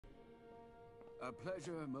A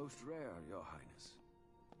pleasure most rare, Your Highness.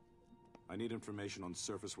 I need information on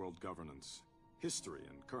surface world governance, history,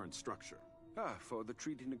 and current structure. For the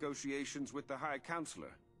treaty negotiations with the High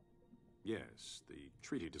Counselor. Yes, the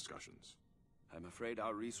treaty discussions. I'm afraid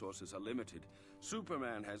our resources are limited.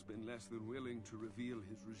 Superman has been less than willing to reveal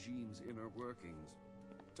his regime's inner workings.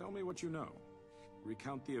 Tell me what you know.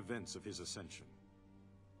 Recount the events of his ascension.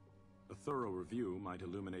 A thorough review might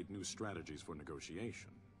illuminate new strategies for negotiation.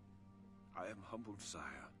 I am humbled,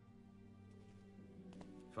 sire.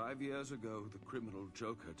 5 years ago, the criminal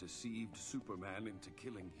Joker deceived Superman into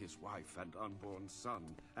killing his wife and unborn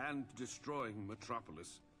son, and destroying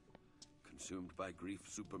Metropolis. Consumed by grief,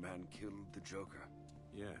 Superman killed the Joker.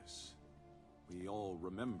 Yes. We all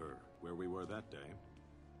remember where we were that day.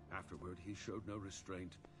 Afterward, he showed no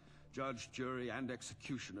restraint. Judge, jury, and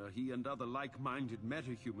executioner, he and other like-minded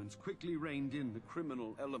metahumans quickly reined in the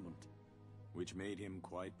criminal element. Which made him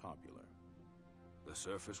quite popular. The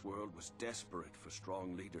surface world was desperate for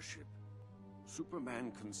strong leadership.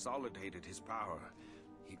 Superman consolidated his power.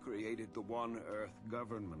 He created the One Earth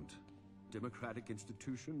government. Democratic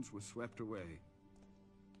institutions were swept away.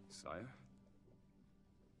 Sire,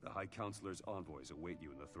 the High Counselor's envoys await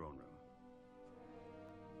you in the throne room.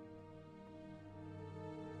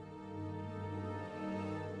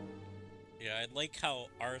 Yeah, I like how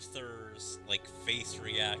Arthur's, face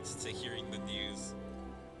reacts to hearing the news.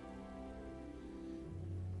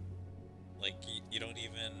 You don't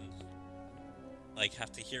even,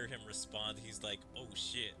 have to hear him respond. He's like, oh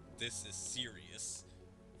shit, this is serious.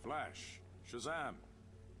 Flash, Shazam,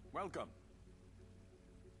 welcome.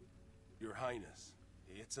 Your Highness,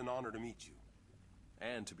 it's an honor to meet you.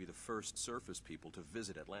 And to be the first surface people to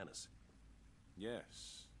visit Atlantis.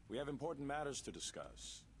 Yes, we have important matters to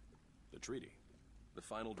discuss. The treaty. The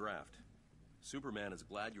final draft. Superman is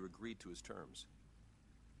glad you agreed to his terms.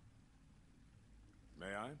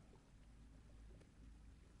 May I?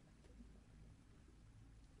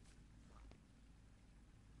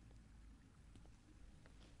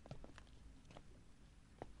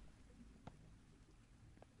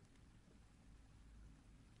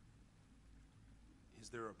 Is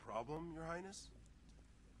there a problem, Your Highness?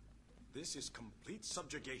 This is complete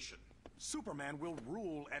subjugation. Superman will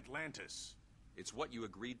rule Atlantis. It's what you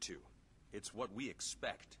agreed to. It's what we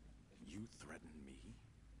expect. You threaten me?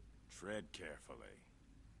 Tread carefully.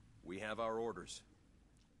 We have our orders.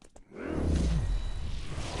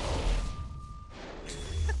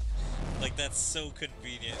 That's so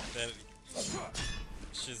convenient that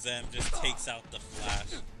Shazam just takes out the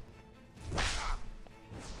Flash.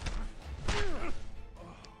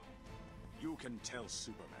 You can tell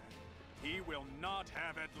Superman. He will not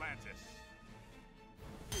have Atlantis.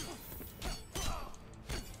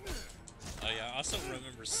 Oh yeah, I also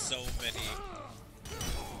remember so many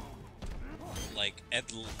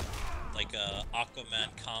Aquaman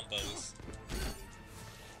combos.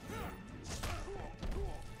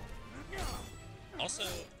 Also,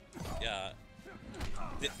 yeah,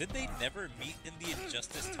 did they never meet in the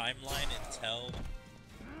Injustice timeline until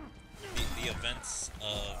the events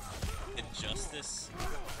of Injustice?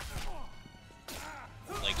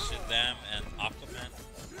 Like Shazam and Aquaman?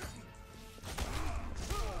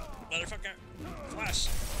 Motherfucker! Flash!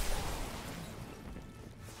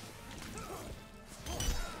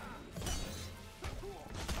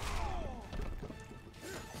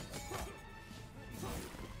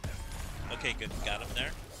 Okay, good. Got him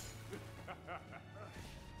there.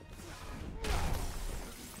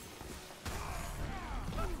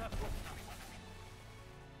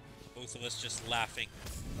 Both of us just laughing.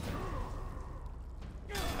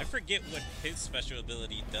 I forget what his special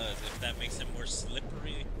ability does, if that makes him more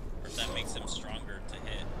slippery, or if that makes him stronger to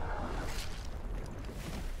hit.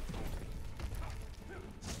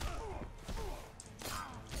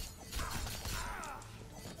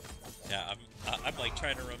 Yeah, I'm like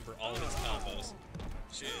trying to remember all his combos.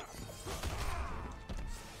 Shit.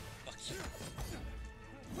 Fuck you.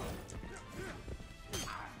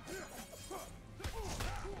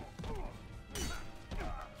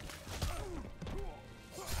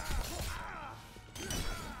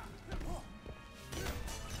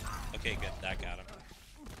 Okay, good. That got him.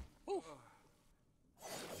 Ooh.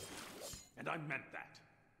 And I meant that.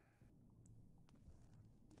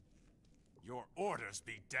 Your orders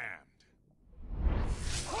be damned.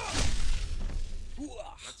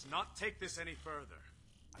 Let's not take this any further.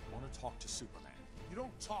 I want to talk to Superman. You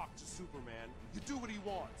don't talk to Superman, you do what he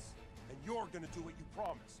wants. And you're gonna do what you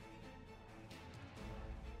promised.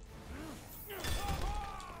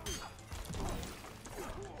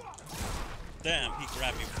 Damn, he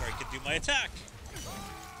grabbed me before I could do my attack.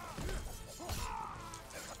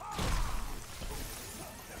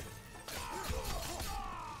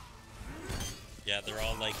 Yeah, they're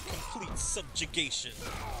all like complete subjugation.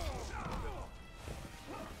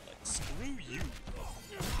 Like, screw you.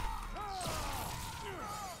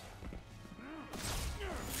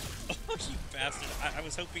 Oh, you bastard. I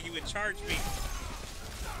was hoping you would charge me.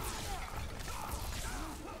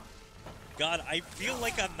 God, I feel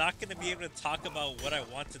like I'm not going to be able to talk about what I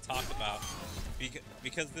want to talk about.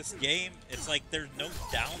 Because this game, it's like there's no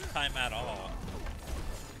downtime at all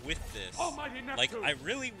with this. Like, I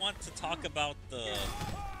really want to talk about the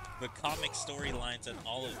comic storylines and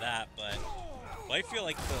all of that, but I feel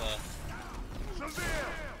like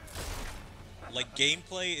the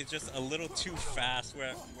gameplay is just a little too fast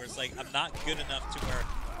where it's like I'm not good enough to where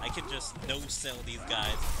I can just no-sell these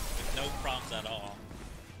guys with no problems at all.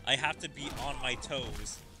 I have to be on my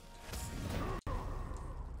toes.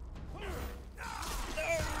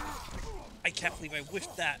 No! I can't believe I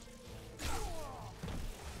whiffed that.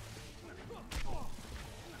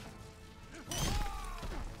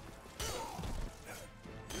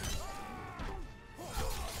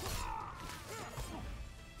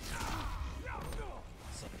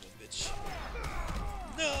 Son of a bitch.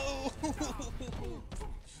 No!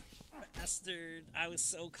 Bastard. I was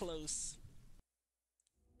so close.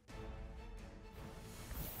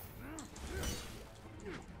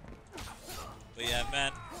 But yeah,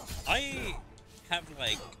 man, I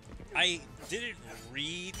didn't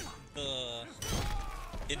read the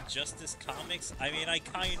Injustice comics. I mean, I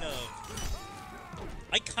kind of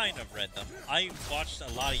read them. I watched a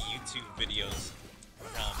lot of YouTube videos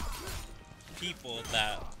from people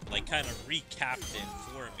that like kind of recapped it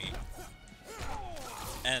for me.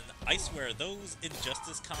 And I swear, those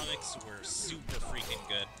Injustice comics were super freaking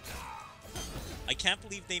good. I can't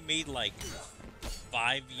believe they made like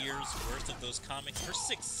 5 years worth of those comics, or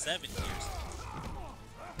 6, 7 years.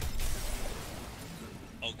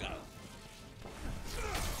 Oh god.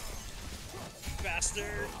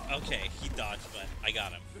 Bastard! Okay, he dodged, but I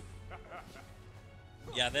got him.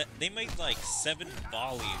 Yeah, they made like 7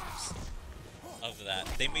 volumes of that.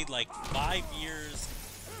 They made like 5 years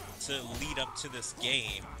to lead up to this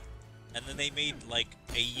game, and then they made like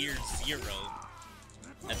a year 0,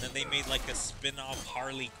 and then they made like a spin-off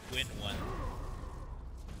Harley Quinn one.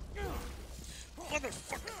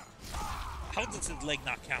 Motherfucker! How does his leg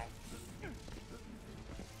not count?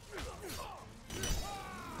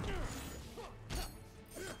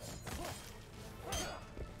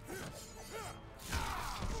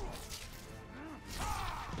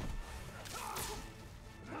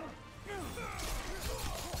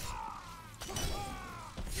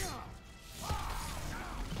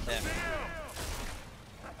 Damn.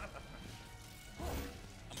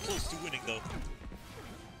 I'm close to winning though.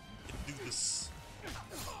 Do this.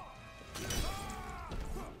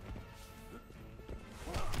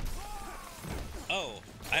 Oh,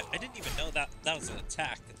 I didn't even know that was an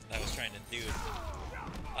attack that I was trying to do.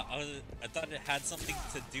 I thought it had something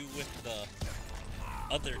to do with the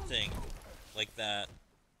other thing, like that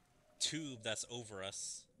tube that's over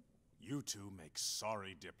us. You two make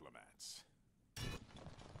sorry diplomats.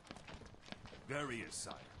 There he is,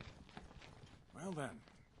 sire. Well then,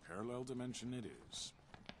 parallel dimension it is.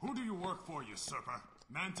 Who do you work for, usurper?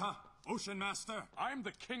 Manta? Ocean Master? I'm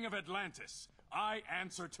the King of Atlantis. I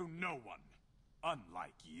answer to no one.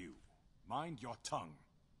 Unlike you. Mind your tongue.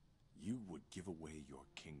 You would give away your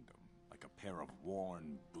kingdom like a pair of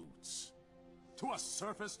worn boots. To a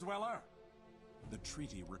surface dweller? The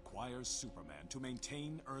treaty requires Superman to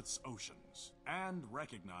maintain Earth's oceans and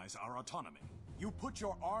recognize our autonomy. You put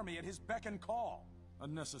your army at his beck and call. A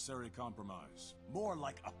necessary compromise. More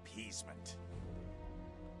like appeasement.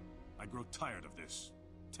 I grow tired of this.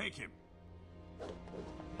 Take him.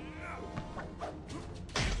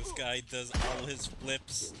 This guy does all his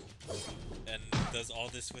flips and does all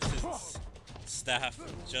this with his staff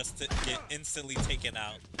just to get instantly taken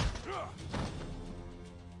out.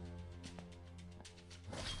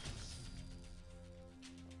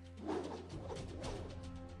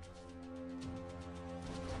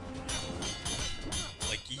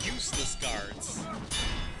 Like useless guards.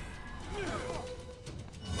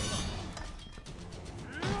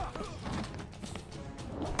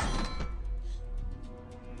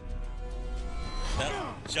 That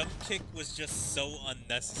jump kick was just so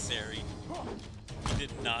unnecessary. He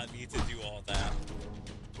did not need to do all that.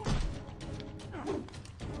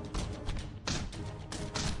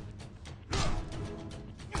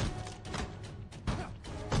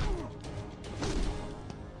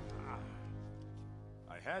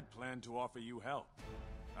 I had planned to offer you help.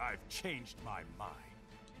 I've changed my mind.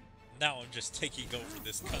 Now I'm just taking over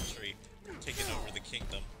this country, taking over the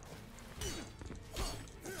kingdom.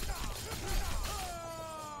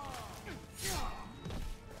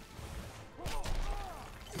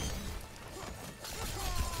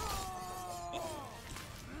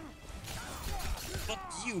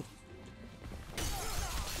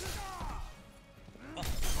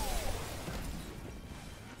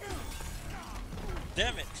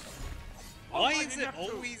 damn it! Why is it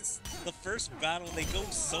always the first battle they go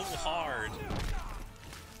so hard?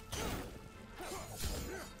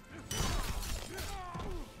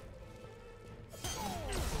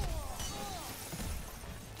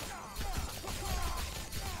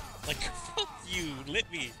 Like, fuck you!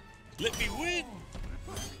 Let me win!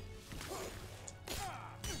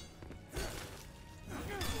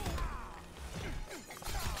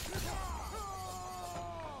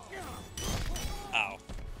 Ow.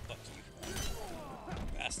 Fuck you.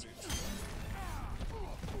 Bastard.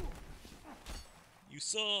 You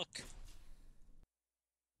suck!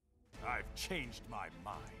 I've changed my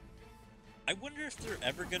mind. I wonder if they're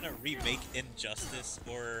ever gonna remake Injustice,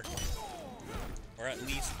 or at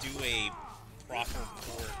least do a proper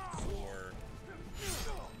port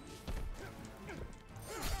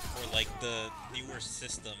for like the newer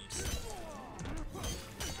systems.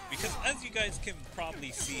 Because as you guys can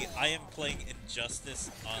probably see, I am playing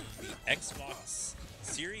Injustice on the Xbox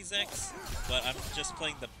Series X, but I'm just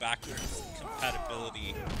playing the backwards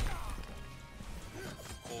compatibility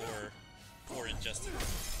for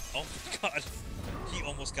Injustice. Oh my god, he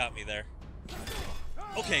almost got me there.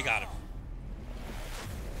 Okay, got him.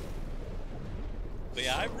 But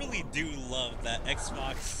yeah, I really do love that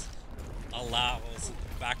Xbox allows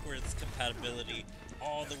backwards compatibility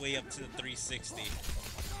all the way up to the 360.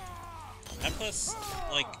 And plus,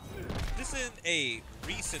 like, this isn't a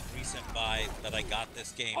recent buy that I got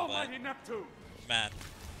this game, but man,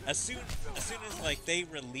 as soon as like they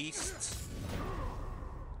released,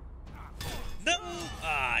 no,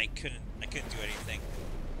 I couldn't do anything.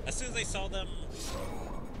 As soon as I saw them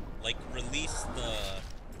like release the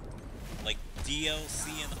like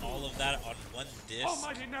DLC and all of that on one disc,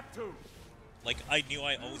 like I knew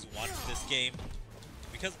I always wanted this game.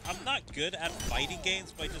 Because I'm not good at fighting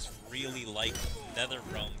games, but I just really like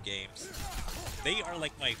NetherRealm games. They are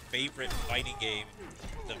like my favorite fighting game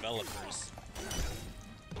developers.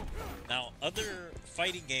 Now, other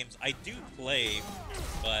fighting games I do play,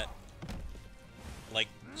 but like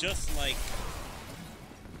just like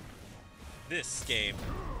this game,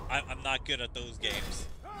 I'm not good at those games.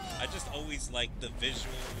 I just always like the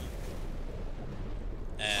visual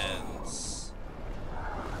and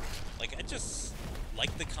like I just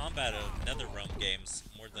like the combat of NetherRealm games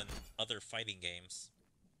more than other fighting games.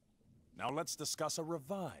 Now let's discuss a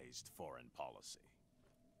revised foreign policy.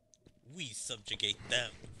 We subjugate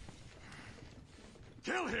them.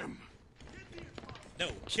 Kill him!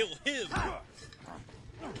 No, kill him!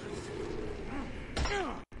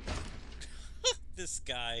 This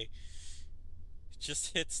guy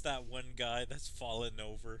just hits that one guy that's fallen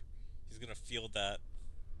over. He's gonna feel that.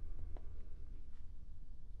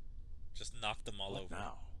 Just knock them all over.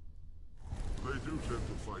 Now? They do tend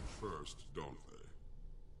to fight first, don't they?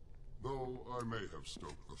 Though I may have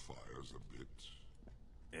stoked the fires a bit.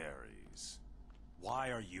 Ares,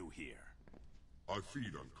 why are you here? I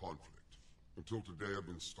feed on conflict. Until today I've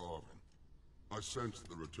been starving. I sensed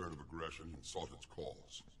the return of aggression and sought its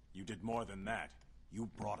cause. You did more than that. You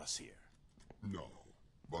brought us here. No,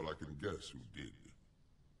 but I can guess who did.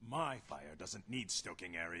 My fire doesn't need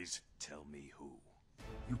stoking, Ares. Tell me who.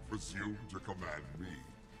 You presume to command me?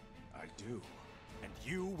 I do, and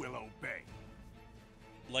you will obey.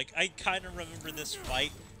 Like, I kind of remember this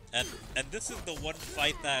fight, and this is the one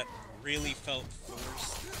fight that really felt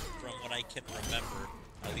forced from what I can remember,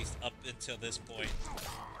 at least up until this point.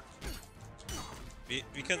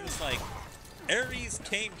 Because it's like, Ares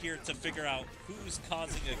came here to figure out who's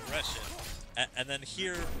causing aggression, and then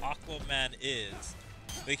here Aquaman is,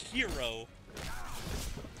 the hero,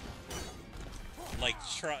 like,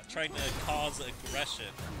 trying to cause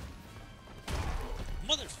aggression.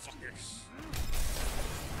 Motherfuckers.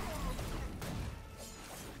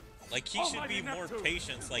 Like, he should be more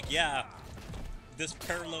patient. Like, yeah, this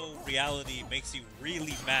parallel reality makes you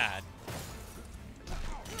really mad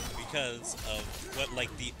because of what,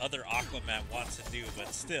 like, the other Aquaman wants to do,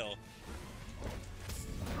 but still.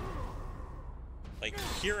 Like,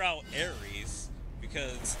 hear out Ares,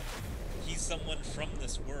 because he's someone from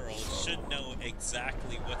this world, should know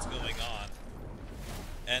exactly what's going on,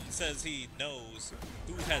 and says he knows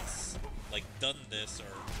who has, like, done this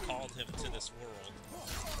or called him to this world.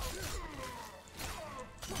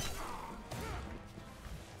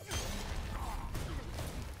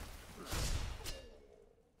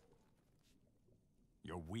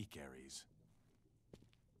 You're weak, Ares.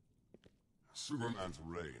 Superman's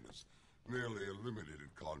reign has nearly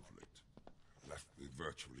eliminated conflict. Left me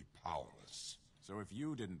virtually powerless. So if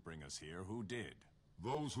you didn't bring us here, who did?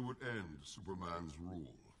 Those who would end Superman's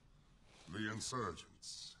rule. The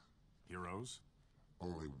insurgents. Heroes?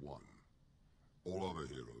 Only one. All other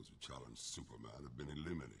heroes who challenged Superman have been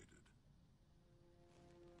eliminated.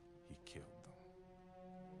 He killed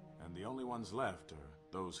them. And the only ones left are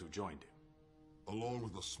those who joined him. Along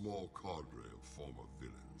with a small cadre of former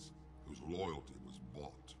villains, whose loyalty was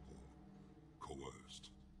bought or coerced.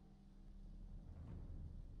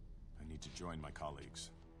 I need to join my colleagues.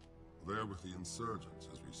 They're with the insurgents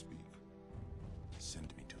as we speak.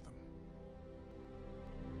 Send me to them.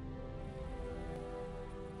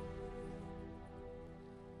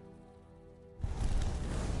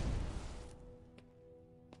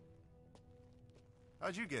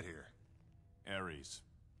 How'd you get here? Ares.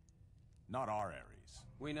 Not our Ares.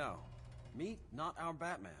 We know. Meet not our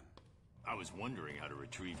Batman. I was wondering how to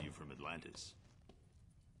retrieve you from Atlantis.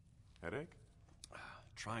 Headache?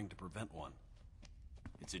 Trying to prevent one.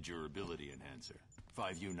 It's a durability enhancer.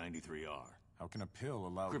 5U93R. How can a pill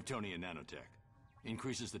allow... Kryptonian nanotech.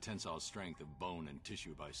 Increases the tensile strength of bone and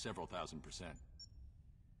tissue by several thousand%.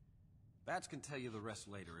 Bats can tell you the rest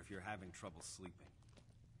later if you're having trouble sleeping.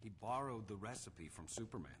 He borrowed the recipe from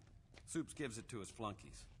Superman. Supes gives it to his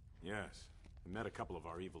flunkies. Yes. I met a couple of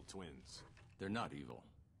our evil twins. They're not evil.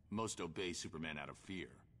 Most obey Superman out of fear.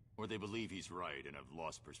 Or they believe he's right and have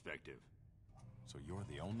lost perspective. So you're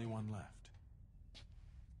the only one left.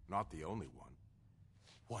 Not the only one.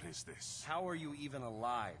 What is this? How are you even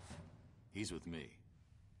alive? He's with me.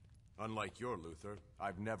 Unlike your Luthor,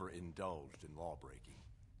 I've never indulged in lawbreaking.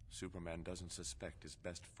 Superman doesn't suspect his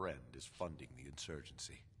best friend is funding the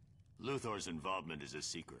insurgency. Luthor's involvement is a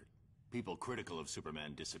secret. People critical of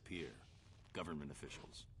Superman disappear. Government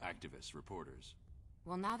officials, activists, reporters.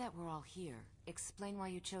 Well, now that we're all here, explain why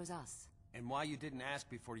you chose us. And why you didn't ask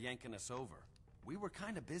before yanking us over. We were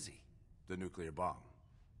kinda busy. The nuclear bomb.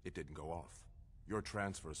 It didn't go off. Your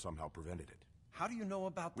transfer somehow prevented it. How do you know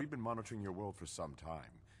about We've been monitoring your world for some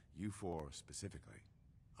time. You four specifically.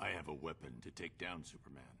 I have a weapon to take down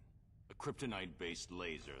Superman. A kryptonite-based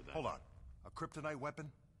laser that... Hold on. A kryptonite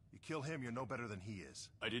weapon? You kill him, you're no better than he is.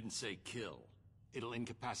 I didn't say kill. It'll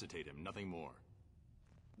incapacitate him, nothing more.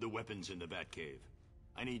 The weapon's in the Batcave.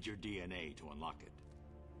 I need your DNA to unlock it.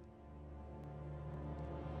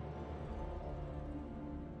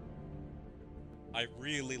 I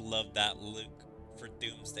really love that look for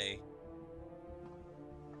Doomsday.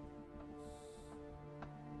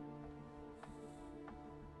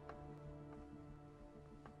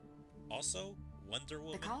 Also, Wonder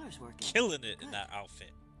Woman The collar's working. killing it in Good. that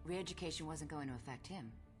outfit. Re-education wasn't going to affect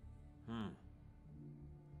him.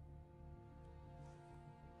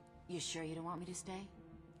 You sure you don't want me to stay?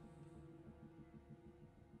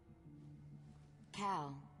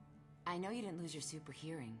 Cal, I know you didn't lose your super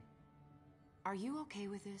hearing. Are you okay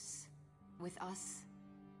with this? With us?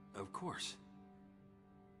 Of course.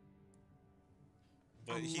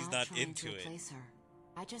 But I'm he's not trying into to it. replace her.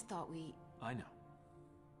 I just thought we... I know.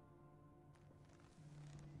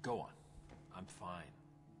 Go on. I'm fine.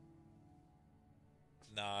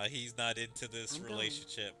 Nah, he's not into this I'm going.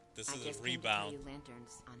 relationship. This I is just a came to tell rebound. you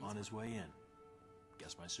Lantern's On his way in.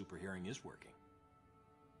 Guess my super hearing is working.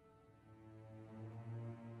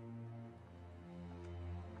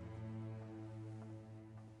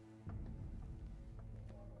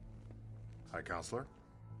 Hi, Counselor.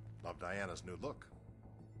 Love Diana's new look.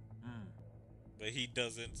 But he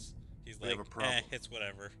doesn't. He's We like, have a problem. it's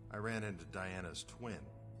whatever. I ran into Diana's twin,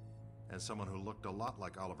 and someone who looked a lot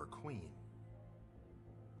like Oliver Queen.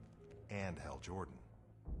 And Hal Jordan.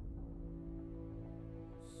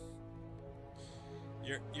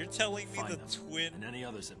 You're telling me Find the them, twin and any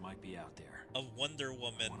others that might be out there. of Wonder I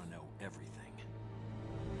Woman, want to know everything.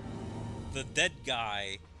 the dead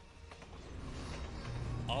guy,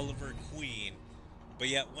 Oliver Queen, but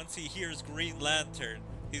yet once he hears Green Lantern,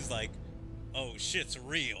 he's like, oh shit's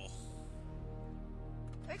real.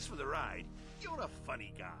 Thanks for the ride. You're a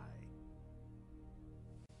funny guy.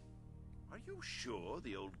 Are you sure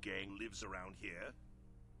the old gang lives around here?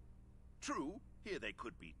 True, here they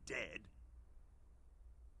could be dead.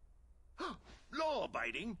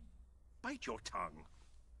 Law-abiding? Bite your tongue.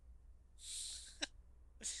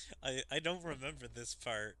 I don't remember this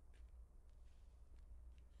part.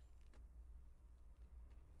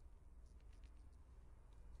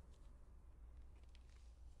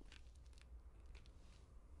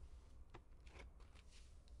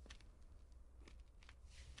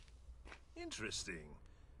 Interesting.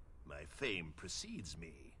 My fame precedes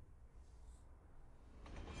me.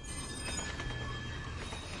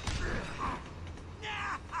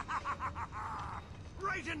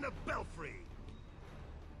 Right in the belfry!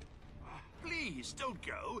 Please, don't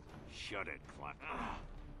go. Shut it, Clark.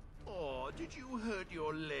 Or did you hurt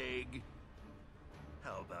your leg?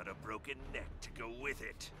 How about a broken neck to go with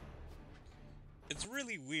it? It's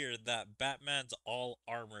really weird that Batman's all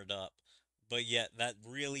armored up, but yet that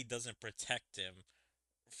really doesn't protect him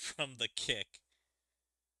from the kick.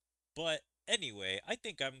 But anyway, I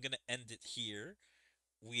think I'm gonna end it here.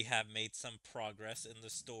 We have made some progress in the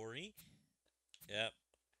story. Yep.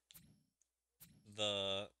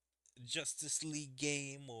 The Justice League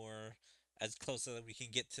game, or as close as we can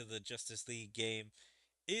get to the Justice League game,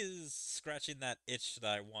 is scratching that itch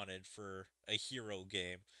that I wanted for a hero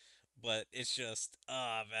game. But it's just,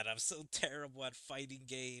 ah, man, I'm so terrible at fighting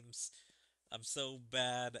games. I'm so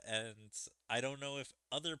bad, and I don't know if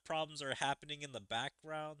other problems are happening in the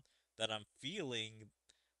background that I'm feeling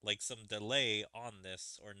like some delay on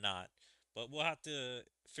this or not. But we'll have to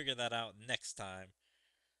figure that out next time.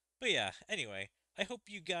 But yeah, anyway, I hope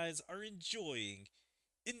you guys are enjoying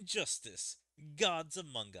Injustice Gods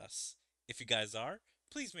Among Us. If you guys are,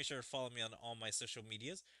 please make sure to follow me on all my social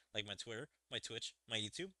medias, like my Twitter, my Twitch, my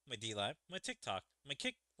YouTube, my DLive, my TikTok, my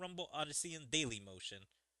Kick, Rumble, Odyssey, and Daily Motion.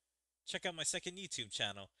 Check out my second YouTube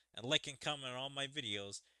channel, and like and comment on all my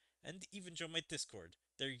videos, and even join my Discord.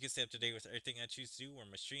 There you can stay up to date with everything I choose to do, or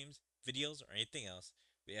my streams, videos, or anything else.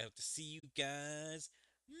 We hope to see you guys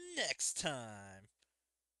next time.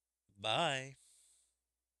 Bye.